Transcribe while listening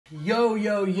Yo,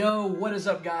 yo, yo, what is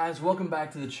up, guys? Welcome back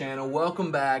to the channel.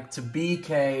 Welcome back to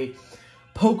BK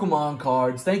Pokemon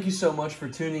Cards. Thank you so much for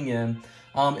tuning in.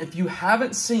 If you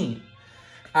haven't seen,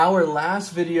 our last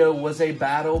video was a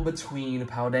battle between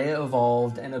Paldea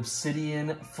Evolved and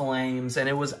Obsidian Flames, and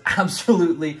it was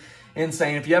absolutely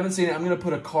insane. If you haven't seen it, I'm going to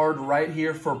put a card right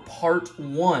here for part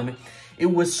 1. It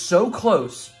was so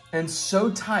close and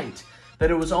so tight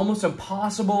that it was almost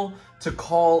impossible to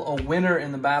call a winner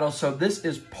in the battle. So this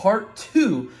is part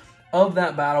 2 of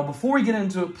that battle. Before we get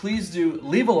into it, please do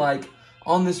leave a like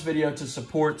on this video to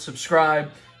support,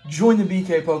 subscribe, join the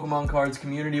BK Pokemon Cards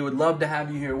community. Would love to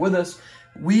have you here with us.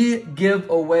 We give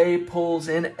away pulls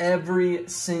in every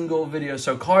single video.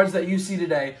 So cards that you see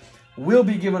today will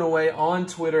be given away on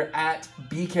Twitter at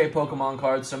BK Pokemon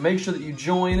Cards. So make sure that you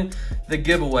join the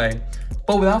giveaway.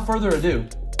 But without further ado,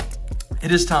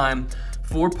 it is time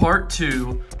for part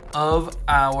 2 of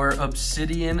our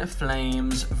Obsidian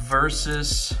Flames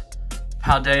versus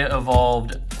Paldea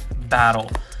Evolved battle.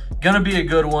 Gonna be a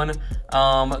good one.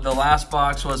 The last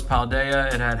box was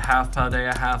Paldea. It had half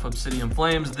Paldea, half Obsidian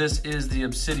Flames. This is the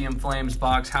Obsidian Flames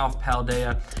box, half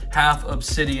Paldea, half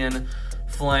Obsidian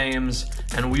Flames.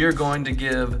 And we are going to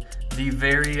give the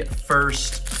very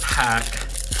first pack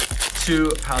to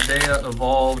Paldea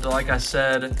Evolved. Like I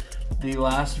said, the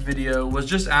last video was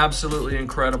just absolutely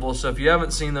incredible. So if you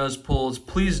haven't seen those pulls,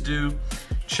 please do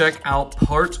check out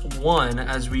part 1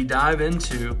 as we dive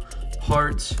into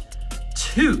part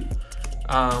 2.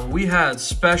 We had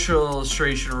special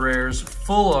illustration rares,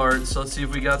 full art. So let's see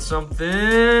if we got something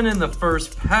in the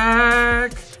first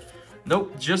pack.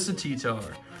 Nope, just a T-Tar.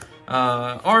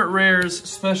 Art rares,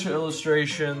 special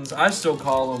illustrations. I still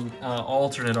call them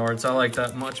alternate arts. I like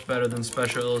that much better than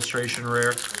special illustration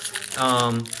rare.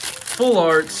 Full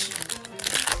arts,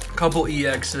 couple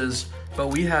EXs, but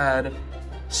we had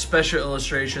special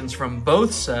illustrations from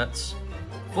both sets.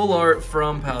 Full art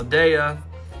from Paldea,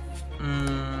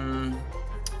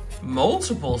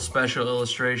 multiple special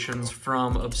illustrations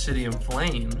from Obsidian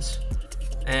Flames,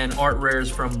 and art rares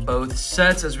from both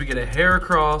sets as we get a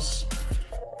Heracross,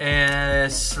 a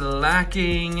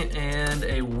Slacking, and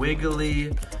a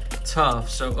Wiggly Tough.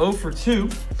 So 0 for 2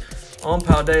 on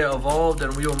Paldea Evolved,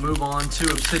 and we will move on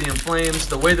to Obsidian Flames.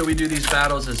 The way that we do these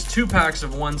battles is 2 packs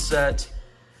of one set,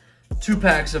 2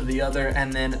 packs of the other,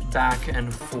 and then back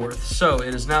and forth. So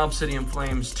it is now Obsidian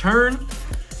Flames' turn.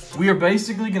 We are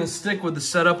basically going to stick with the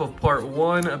setup of part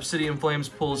 1. Obsidian Flames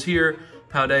pulls here,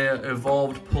 Paldea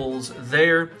Evolved pulls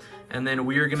there, and then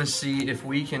we are going to see if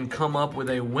we can come up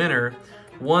with a winner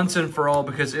once and for all,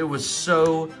 because it was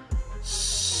so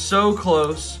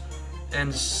close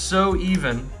and so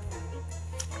even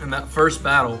in that first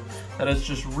battle that it's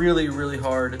just really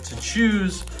hard to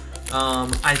choose.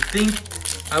 I think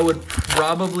I would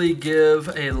probably give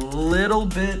a little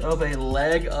bit of a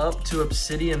leg up to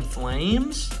Obsidian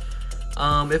Flames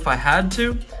if I had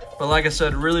to, but like I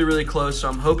said, really close. So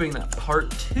I'm hoping that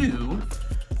part 2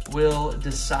 will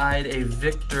decide a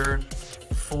victor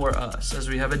for us, as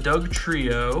we have a Doug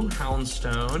Trio,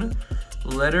 Houndstone,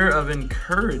 Letter of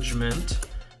Encouragement,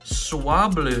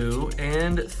 Swablu,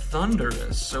 and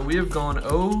Thunderous. So we have gone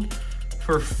 0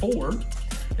 for 4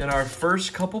 in our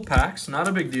first couple packs. Not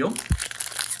a big deal.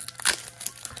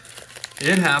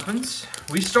 It happens.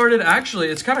 We started, actually,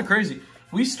 it's kind of crazy.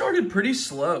 We started pretty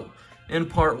slow in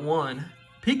part 1.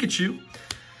 Pikachu.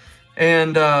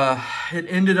 And it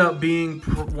ended up being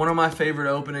one of my favorite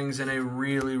openings in a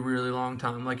really long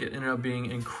time. Like, it ended up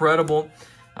being incredible.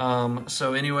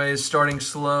 So anyways, starting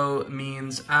slow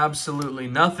means absolutely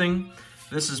nothing.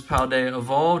 This is Paldea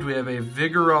Evolved. We have a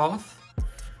Vigoroth.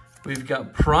 We've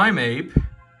got Primeape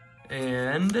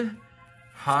and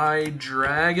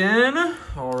Hydreigon.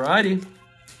 Alrighty.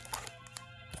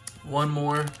 One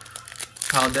more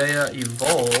Paldea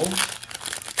Evolved.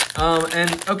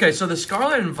 And okay, so the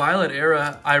Scarlet and Violet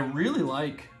era, I really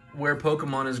like where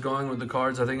Pokemon is going with the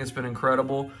cards. I think it's been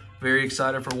incredible. Very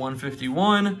excited for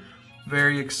 151.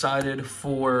 Very excited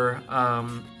for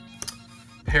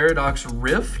Paradox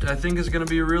Rift. I think is going to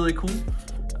be really cool.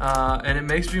 And it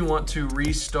makes me want to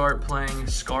restart playing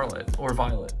Scarlet or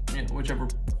Violet, whichever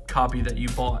copy that you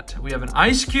bought. We have an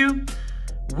Ice Cube.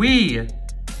 We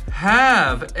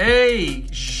have a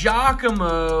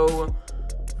Giacomo.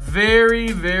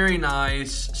 Very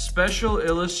nice special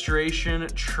illustration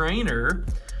trainer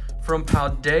from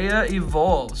Paldea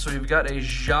Evolved. So we've got a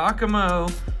Giacomo,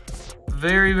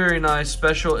 very nice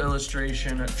special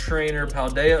illustration trainer,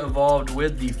 Paldea Evolved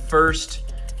with the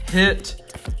first hit.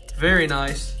 Very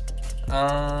nice.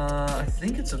 I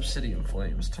think it's Obsidian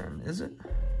Flames' turn, is it?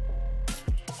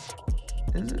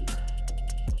 Is it?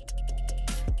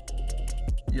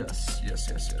 Yes.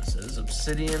 It is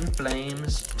Obsidian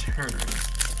Flames' turn.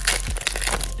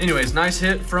 Anyways, nice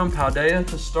hit from Paldea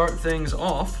to start things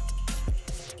off.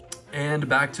 And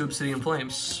back to Obsidian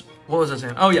Flames. What was I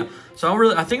saying? Oh yeah,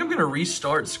 so I think I'm gonna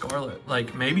restart Scarlet,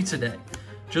 like maybe today,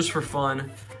 just for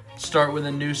fun. Start with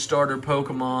a new starter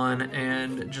Pokemon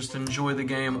and just enjoy the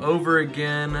game over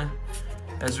again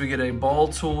as we get a ball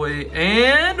toy.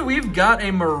 And we've got a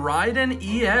Miraidon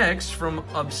EX from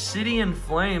Obsidian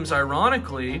Flames.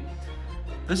 Ironically,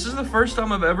 this is the first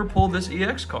time I've ever pulled this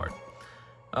EX card.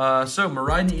 So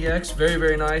Miraidon EX, very,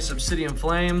 very nice. Obsidian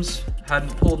Flames,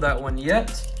 hadn't pulled that one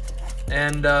yet.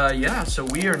 And yeah, so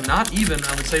we are not even.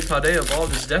 I would say Paldea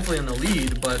Evolved is definitely in the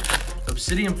lead, but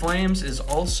Obsidian Flames is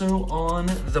also on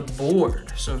the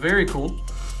board. So very cool.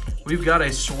 We've got a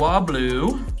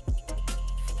Swablu,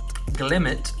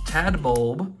 Glimmet,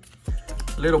 Tadbulb,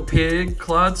 Little Pig,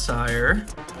 Clodsire.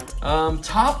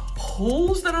 Top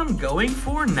pulls that I'm going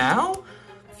for now,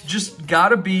 just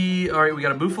gotta be, all right, we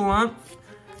got a Bouffalant,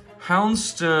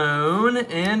 Houndstone,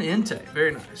 and Entei.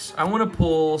 Very nice. I want to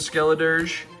pull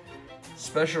Skeledirge,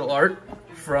 Special Art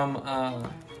from,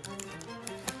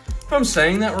 if I'm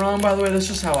saying that wrong, by the way, that's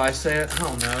just how I say it. I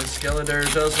don't know.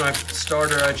 Skeledirge, that was my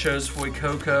starter. I chose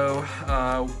Fuecoco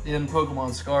in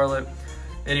Pokemon Scarlet.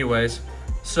 Anyways,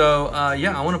 so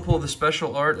yeah, I want to pull the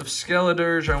Special Art of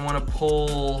Skeledirge. I want to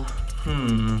pull,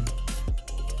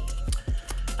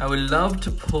 I would love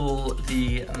to pull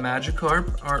the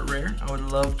Magikarp Art Rare. I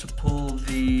would love to pull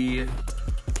the,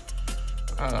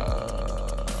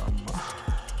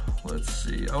 let's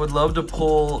see. I would love to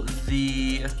pull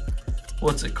the,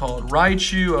 what's it called?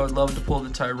 Raichu. I would love to pull the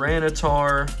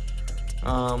Tyranitar.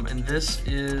 And this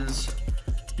is,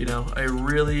 you know, a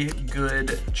really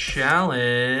good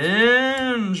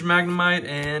challenge. Magnemite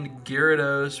and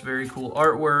Gyarados. Very cool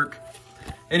artwork.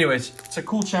 Anyways, it's a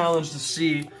cool challenge to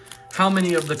see how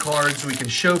many of the cards we can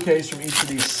showcase from each of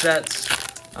these sets,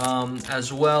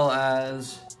 as well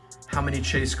as how many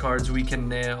chase cards we can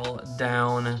nail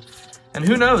down. And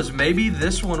who knows, maybe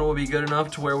this one will be good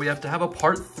enough to where we have to have a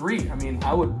part 3. I mean,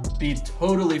 I would be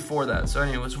totally for that. So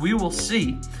anyways, we will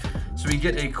see. So we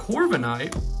get a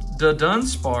Corviknight,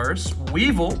 Dunsparce,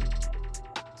 Weevil,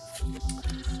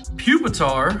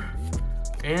 Pupitar,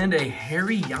 and a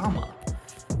Hariyama.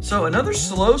 So another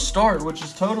slow start, which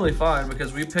is totally fine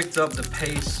because we picked up the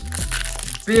pace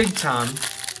big time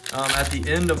at the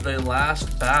end of the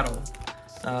last battle.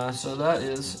 So that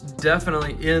is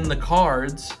definitely in the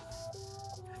cards,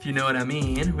 if you know what I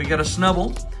mean. We got a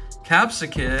Snubbull,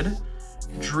 Capsakid,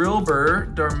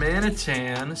 Drillbur,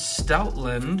 Darmanitan,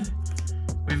 Stoutland.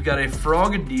 We've got a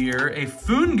Frogadier, a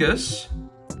Foongus,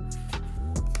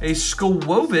 a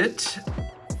Skwovet,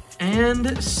 and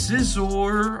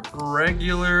Scizor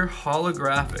regular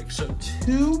holographic. So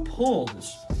 2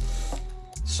 pulls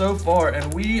so far,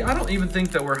 and I don't even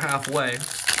think that we're halfway.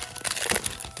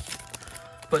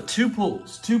 But 2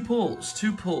 pulls, 2 pulls,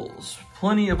 2 pulls.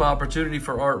 Plenty of opportunity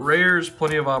for art rares,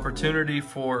 plenty of opportunity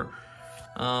for,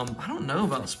 I don't know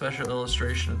about special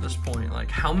illustration at this point.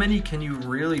 Like, how many can you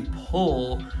really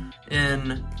pull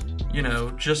in, you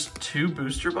know, just 2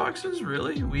 booster boxes,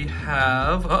 really? We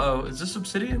have, is this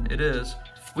Obsidian? It is.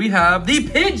 We have the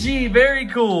Pidgey, very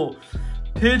cool.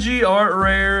 Pidgey art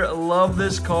rare, love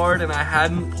this card, and I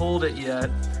hadn't pulled it yet.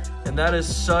 And that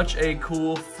is such a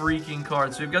cool freaking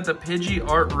card. So we've got the Pidgey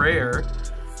art rare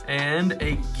and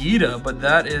a Gita, but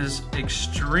that is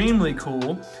extremely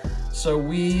cool. So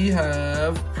we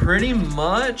have pretty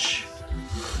much,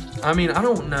 I mean, I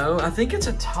don't know. I think it's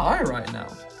a tie right now.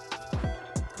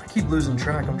 I keep losing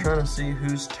track. I'm trying to see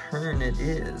whose turn it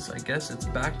is. I guess it's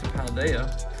back to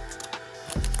Paldea.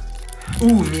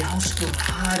 Ooh,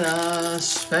 Meowscarada,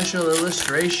 special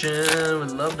illustration.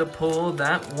 Would love to pull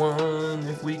that one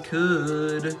if we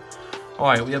could. All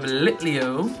right, we have a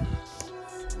Litleo.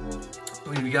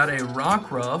 We've got a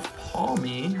Rockruff,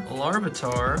 Palmy,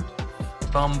 Larvitar,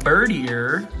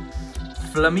 Bombardier,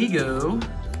 Flamigo,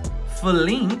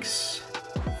 Phalanx.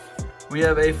 We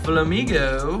have a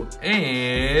Flamigo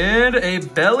and a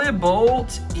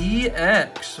Bellibolt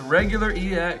EX, regular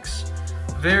EX.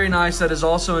 Very nice. That is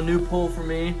also a new pull for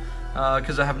me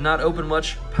because I have not opened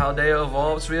much Paldea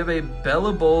Evolved. So we have a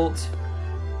Bellibolt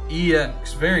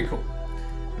EX. Very cool.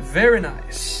 Very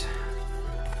nice.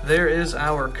 There is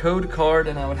our code card,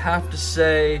 and I would have to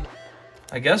say,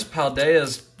 I guess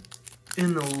Paldea's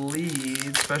in the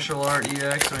lead. Special Art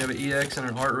EX, and we have an EX and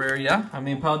an Art Rare. Yeah, I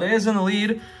mean, Paldea's in the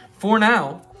lead for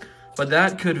now, but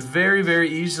that could very, very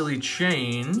easily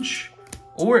change.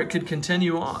 Or it could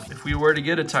continue on. If we were to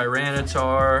get a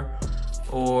Tyranitar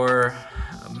or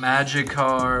a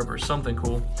Magikarp or something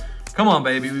cool, Come on,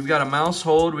 baby. We've got a mouse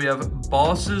hold. We have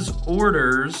boss's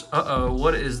orders. Uh-oh,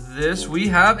 what is this? We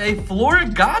have a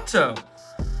Florigato.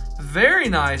 Very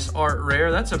nice art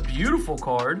rare. That's a beautiful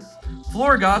card.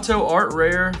 Florigato art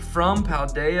rare from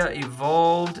Paldea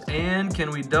Evolved. And can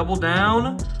we double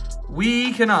down?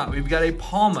 We cannot. We've got a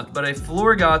Palmet, but a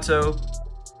Florigato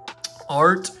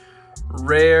art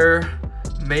rare.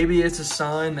 Maybe it's a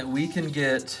sign that we can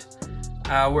get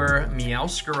our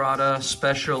Meowscarada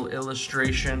special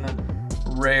illustration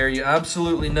rare. You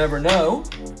absolutely never know,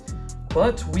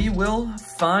 but we will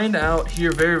find out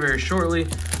here very, very shortly.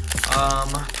 I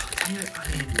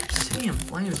mean, Obsidian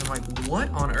Flames, I'm like, what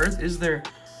on earth is there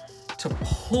to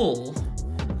pull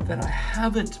that I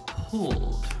haven't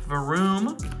pulled?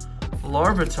 Varoom,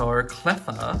 Larvitar,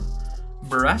 Cleffa,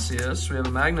 Brassius, we have a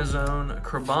Magnezone,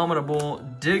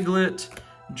 Crabominable, Diglett,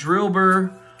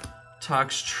 Drillbur,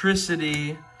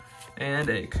 Toxtricity, and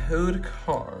a code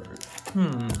card.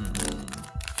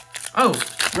 Oh,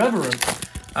 Reverum.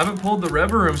 I haven't pulled the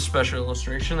Reverum special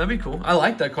illustration. That'd be cool. I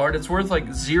like that card. It's worth like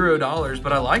 $0,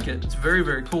 but I like it. It's very,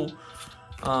 very cool.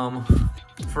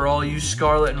 For all you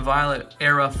Scarlet and Violet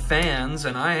era fans,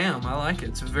 and I am. I like it.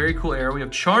 It's a very cool era. We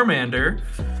have Charmander.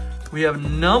 We have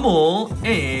Numel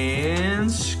and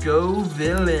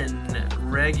Scovillain.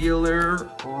 Regular,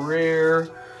 rare.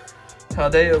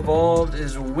 Paldea Evolved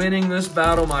is winning this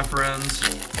battle, my friends.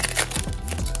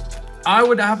 I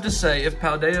would have to say, if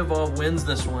Paldea Evolved wins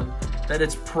this one, that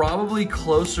it's probably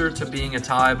closer to being a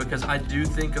tie, because I do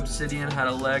think Obsidian had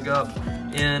a leg up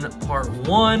in part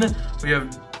 1. We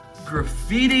have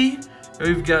Graffiti,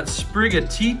 we've got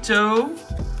Sprigatito,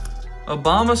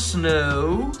 Obama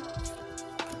Snow,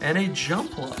 and a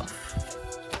Jumpluff.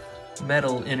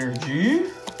 Metal Energy,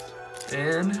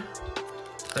 and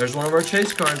there's one of our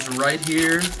chase cards right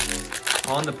here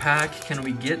on the pack. Can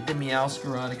we get the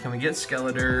Meowscarada? Can we get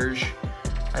Skeledirge?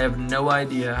 I have no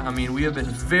idea. I mean, we have been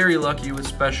very lucky with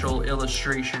special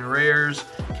illustration rares.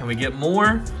 Can we get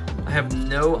more? I have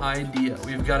no idea.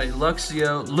 We've got a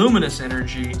Luxio, Luminous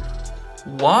Energy,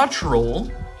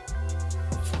 Wattrel,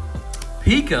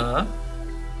 Pika,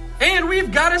 and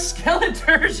we've got a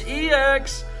Skeledirge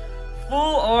EX.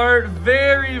 Full art,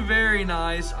 very, very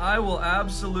nice. I will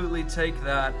absolutely take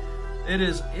that. It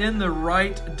is in the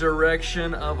right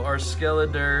direction of our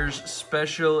Skeledirge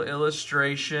special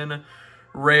illustration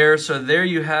rare. So there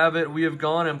you have it. We have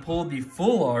gone and pulled the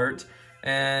full art.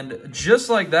 And just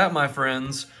like that, my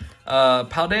friends,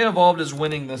 Paldea Evolved is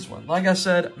winning this one. Like I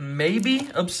said, maybe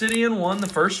Obsidian won the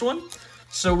first one.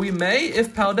 So we may,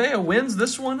 if Paldea wins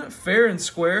this one fair and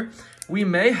square, we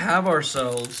may have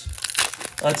ourselves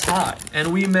a tie.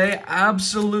 And we may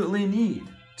absolutely need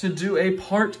to do a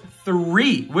part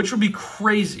 3, which would be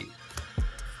crazy.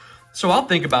 So I'll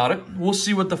think about it. We'll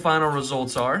see what the final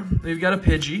results are. We've got a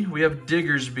Pidgey. We have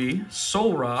Diggersby,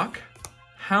 Solrock,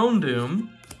 Houndoom.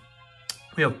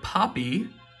 We have Poppy.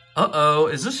 Uh-oh,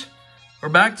 is this? We're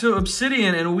back to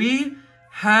Obsidian, and we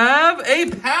have a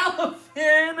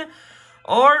Palafin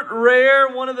art rare.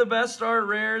 One of the best art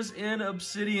rares in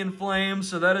Obsidian Flames.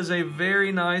 So that is a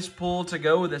very nice pull to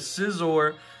go with a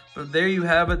Scizor. But there you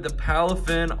have it, the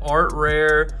Palafin art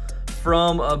rare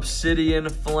from Obsidian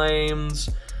Flames.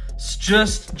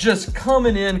 Just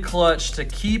coming in clutch to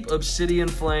keep Obsidian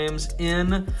Flames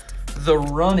in the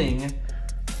running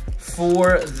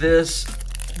for this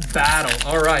battle.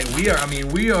 All right,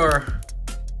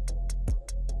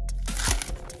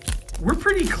 we're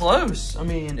pretty close. I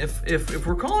mean, if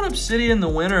we're calling Obsidian the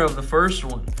winner of the first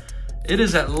one, it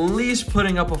is at least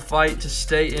putting up a fight to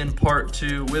stay in part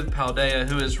 2 with Paldea,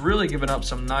 who has really given up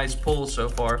some nice pulls so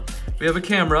far. We have a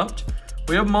Camerupt,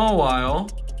 we have Mawile,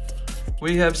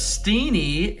 we have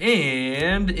Steenie,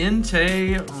 and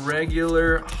Entei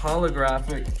regular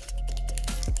holographic.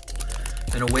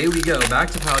 And away we go, back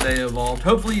to Paldea Evolved.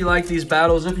 Hopefully you like these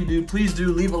battles. If you do, please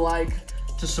do leave a like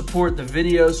to support the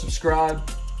video, subscribe,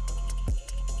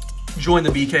 join the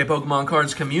BK Pokemon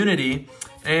Cards community,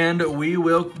 and we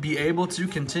will be able to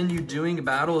continue doing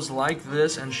battles like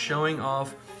this and showing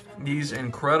off these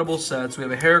incredible sets. We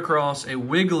have a Heracross, a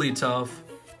Wigglytuff,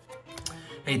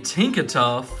 a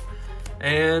Tinkatuff,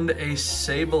 and a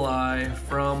Sableye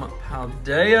from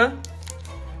Paldea.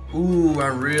 Ooh,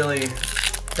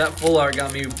 that full art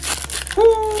got me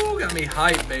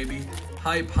hype, baby.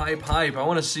 Hype. I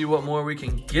want to see what more we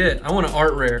can get. I want an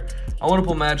art rare. I want to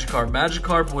pull Magikarp.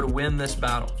 Magikarp would win this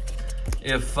battle.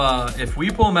 If we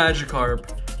pull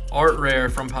Magikarp art rare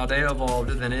from Paldea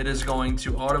Evolved, then it is going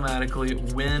to automatically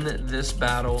win this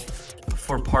battle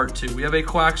for part 2. We have a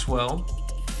Quaxwell,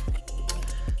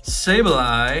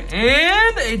 Sableye,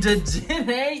 and a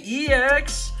Dedenne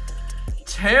EX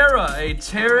Terra, a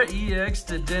Terra EX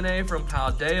to Dene from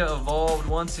Paldea Evolved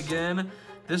once again.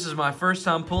 This is my first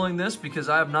time pulling this because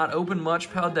I have not opened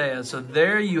much Paldea. So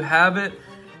there you have it,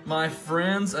 my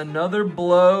friends. Another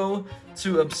blow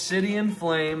to Obsidian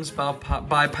Flames by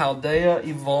Paldea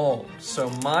Evolved. So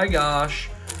my gosh,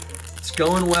 it's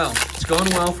going well. It's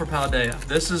going well for Paldea.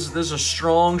 This is a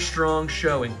strong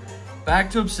showing.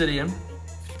 Back to Obsidian.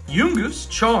 Yungoos,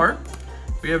 Char.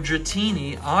 We have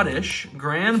Dratini, Oddish,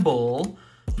 Granbull,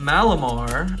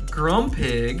 Malamar,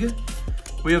 Grumpig.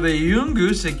 We have a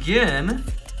Yungoos again,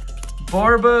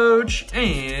 Barboach,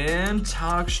 and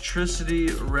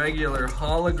Toxtricity regular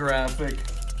holographic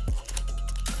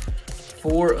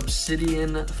for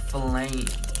Obsidian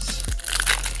Flames.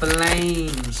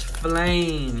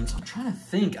 Flames. I'm trying to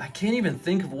think. I can't even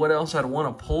think of what else I'd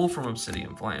want to pull from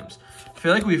Obsidian Flames. I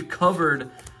feel like we've covered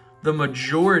the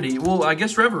majority. Well, I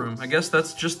guess Reverum. I guess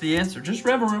that's just the answer. Just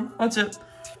Reverum. That's it.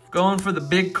 Going for the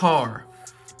big car.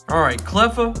 All right,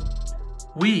 Cleffa.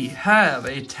 We have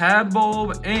a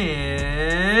Tadbulb,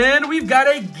 and we've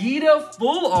got a Gita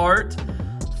full art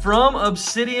from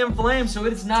Obsidian Flame. So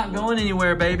it's not going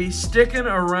anywhere, baby. Sticking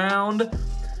around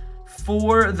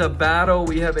for the battle.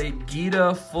 We have a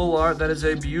Gita full art. That is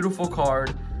a beautiful card.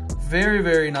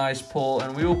 Very nice pull,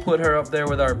 and we will put her up there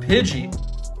with our Pidgey.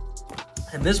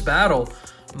 And this battle,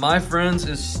 my friends,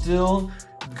 is still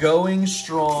going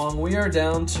strong. We are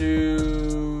down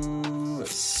to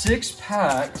 6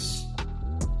 packs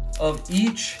of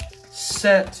each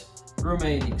set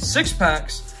remaining. 6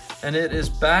 packs, and it is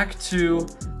back to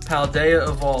Paldea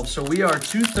Evolved. So we are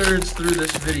 2/3 through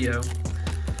this video,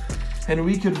 and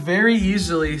we could very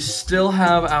easily still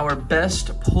have our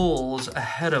best pulls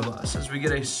ahead of us as we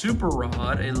get a Super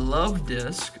Rod, a Love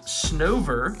Disc,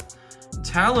 Snover,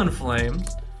 Talonflame,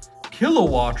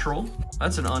 Kilowattrel,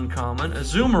 that's an uncommon, a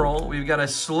Azumarill, we've got a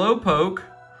Slowpoke,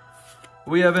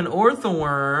 we have an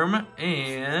Orthworm,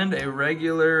 and a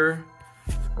regular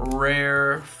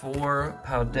rare for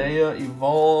Paldea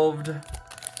Evolved.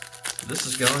 This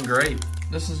is going great.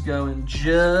 This is going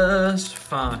just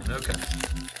fine. Okay.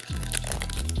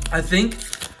 I think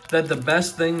that the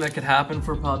best thing that could happen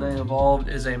for Paldea Evolved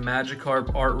is a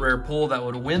Magikarp art rare pull that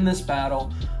would win this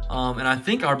battle. And I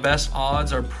think our best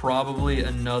odds are probably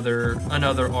another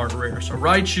art rare. So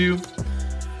Raichu,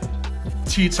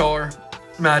 T-Tar,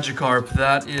 Magikarp,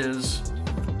 that is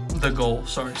the goal.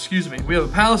 Sorry, excuse me. We have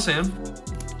a Palossand,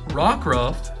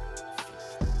 Rockruff,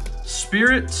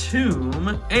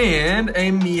 Spiritomb, and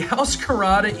a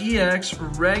Meowscarada EX,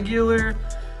 regular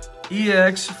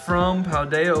EX from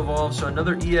Paldea Evolved. So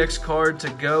another EX card to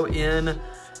go in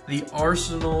the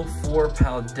arsenal for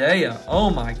Paldea.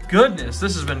 Oh my goodness,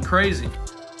 this has been crazy.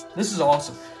 This is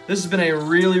awesome. This has been a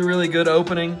really good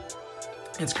opening.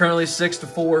 It's currently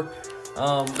 6-4.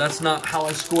 That's not how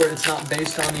I score it. It's not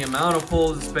based on the amount of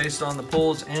pulls. It's based on the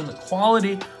pulls and the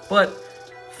quality. But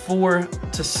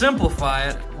to simplify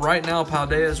it, right now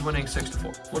Paldea is winning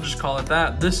 6-4. We'll just call it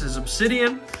that. This is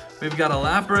Obsidian. We've got a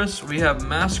Lapras. We have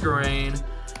Masquerain.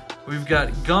 We've got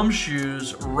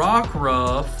Gumshoes,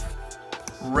 Rockruff,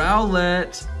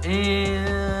 Rowlet,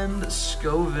 and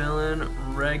Scovillain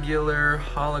regular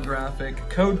holographic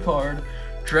code card.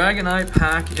 Dragonite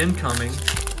pack incoming.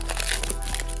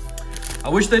 I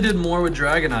wish they did more with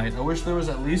Dragonite. I wish there was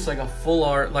at least like a full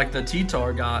art like the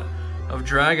T-Tar got of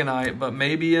Dragonite, but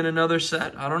maybe in another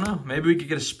set. I don't know. Maybe we could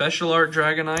get a special art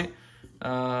Dragonite.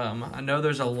 I know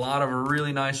there's a lot of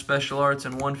really nice special arts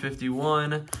in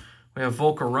 151. We have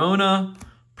Volcarona,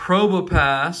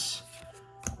 Probopass,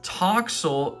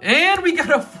 Toxel, and we got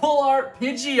a full art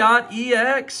Pidgeot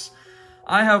EX.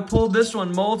 I have pulled this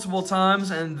one multiple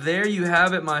times, and there you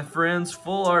have it, my friends.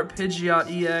 Full art Pidgeot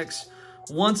EX.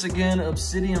 Once again,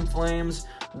 Obsidian Flames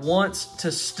wants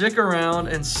to stick around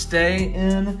and stay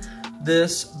in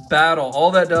this battle. All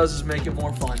that does is make it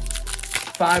more fun.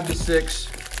 5-6,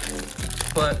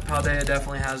 but Paldea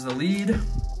definitely has the lead.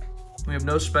 We have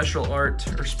no special art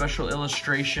or special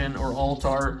illustration or alt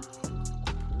art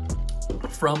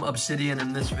from Obsidian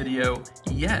in this video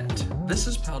yet. This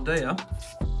is Paldea.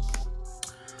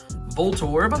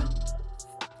 Voltorb.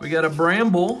 We got a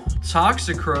Bramble,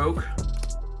 Toxicroak,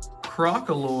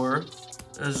 Crocalor,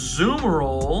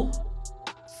 Azumarill,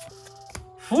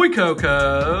 Fuecoco,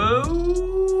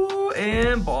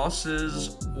 and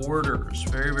Boss's Orders.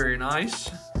 Very nice.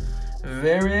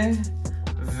 Very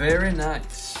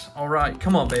nice. All right,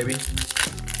 come on, baby.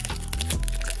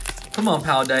 Come on,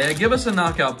 Paldea. Give us a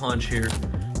knockout punch here.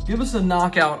 Give us a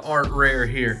knockout art rare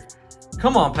here.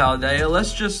 Come on, Paldea.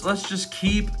 Let's just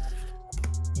keep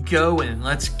going.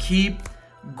 Let's keep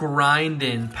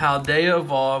grinding. Paldea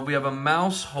Evolved. We have a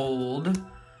Mousehold.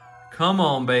 Come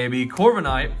on, baby.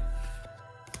 Corviknight.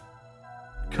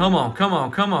 Come on, come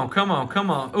on, come on, come on, come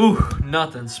on. Ooh,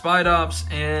 nothing.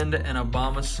 Spidops and an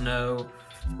Abomasnow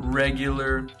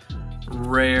regular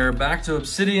rare. Back to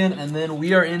Obsidian, and then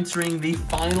we are entering the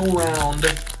final round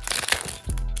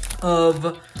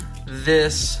of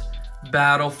this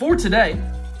battle for today.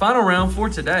 Final round for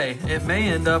today. It may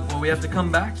end up where we have to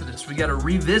come back to this. We got to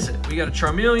revisit. We got a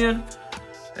Charmeleon,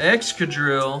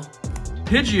 Excadrill,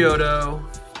 Pidgeotto,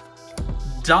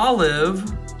 Dolive,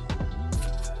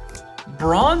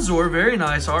 Bronzor, very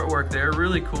nice artwork there,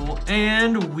 really cool.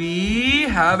 And we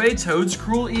have a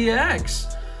Toedscruel EX.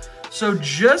 So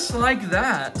just like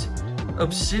that,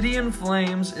 Obsidian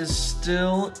Flames is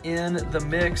still in the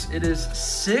mix. It is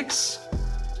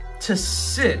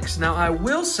 6-6. Now I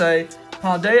will say,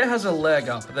 Paldea has a leg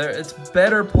up there. It's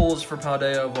better pulls for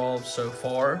Paldea Evolved so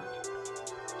far,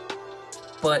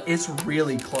 but it's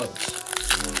really close.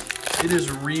 It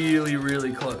is really,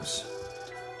 really close.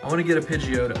 I want to get a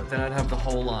Pidgeotto, then I'd have the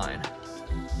whole line.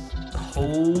 The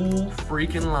whole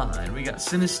freaking line. We got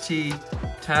Sinistee,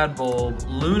 Tadbulb,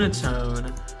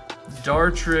 Lunatone,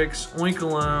 Dartrix,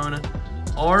 Oinkologne,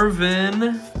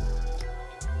 Arven,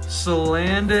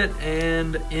 Salandit,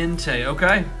 and Entei.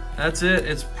 Okay, that's it.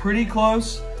 It's pretty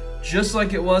close, just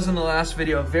like it was in the last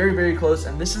video. Very, very close,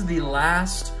 and this is the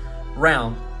last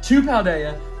round. 2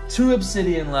 Paldea, 2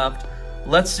 Obsidian left.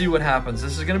 Let's see what happens.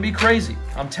 This is going to be crazy.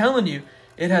 I'm telling you,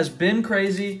 it has been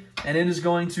crazy, and it is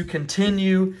going to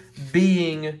continue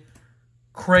being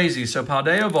crazy. So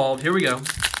Paldea Evolved, here we go.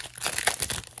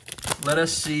 Let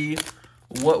us see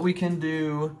what we can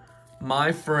do,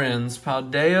 my friends.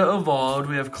 Paldea Evolved,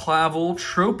 we have Clavel,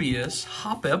 Tropius,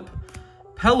 Hoppip,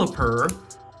 Pelipper,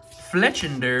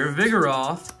 Fletchinder,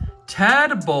 Vigoroth,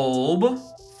 Tadbulb.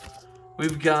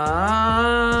 We've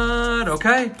got,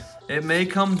 okay, it may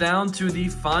come down to the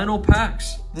final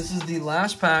packs. This is the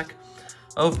last pack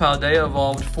of Paldea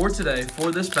Evolved for today,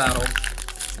 for this battle.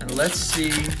 And let's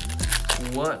see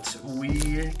what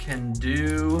we can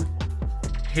do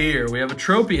here. We have a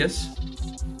Tropius,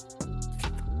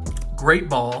 Great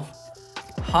Ball,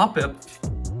 Hoppip,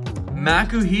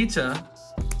 Makuhita,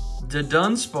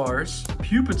 Dunsparce,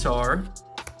 Pupitar,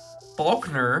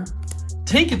 Faulkner,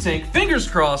 Tinkatink. Fingers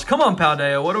crossed. Come on,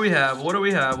 Paldea. What do we have? What do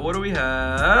we have? What do we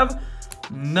have?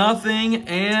 Nothing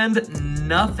and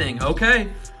nothing. Okay.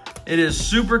 It is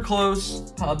super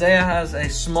close. Paldea has a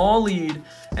small lead,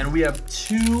 and we have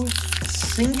 2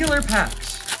 singular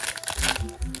packs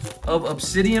of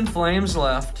Obsidian Flames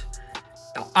left.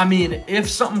 I mean, if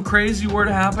something crazy were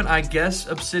to happen, I guess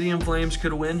Obsidian Flames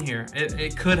could win here.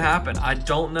 It could happen. I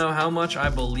don't know how much I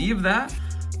believe that,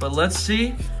 but let's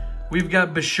see. We've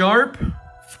got Bisharp.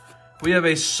 We have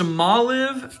a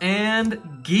Smoliv and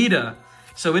Gita.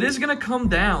 So it is going to come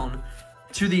down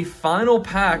to the final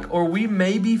pack, or we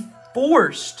may be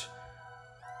forced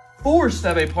to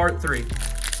have a part 3.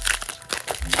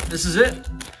 This is it.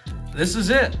 This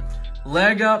is it.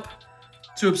 Leg up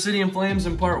to Obsidian Flames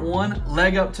in part 1,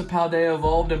 leg up to Paldea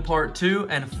Evolved in part 2,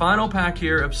 and final pack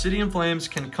here, Obsidian Flames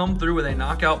can come through with a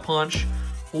knockout punch,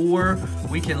 or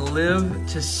we can live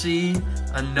to see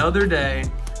another day.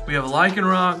 We have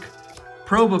Lycanroc,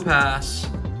 Probopass,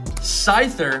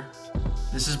 Scyther.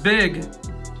 This is big.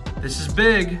 This is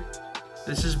big.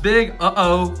 This is big.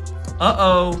 Uh-oh.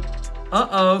 Uh-oh.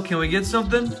 Uh-oh. Can we get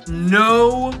something?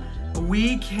 No,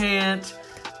 we can't.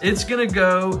 It's going to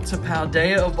go to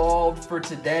Paldea Evolved for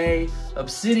today.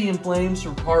 Obsidian Flames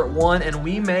for part 1. And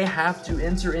we may have to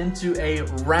enter into a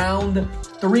round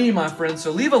 3, my friends.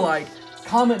 So leave a like.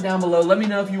 Comment down below. Let me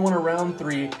know if you want a round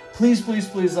 3. Please, please,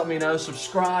 please let me know.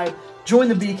 Subscribe. Join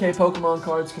the BK Pokemon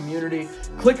Cards community.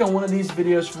 Click on one of these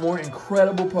videos for more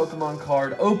incredible Pokemon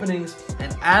card openings.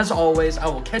 And as always, I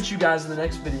will catch you guys in the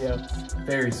next video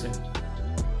very soon.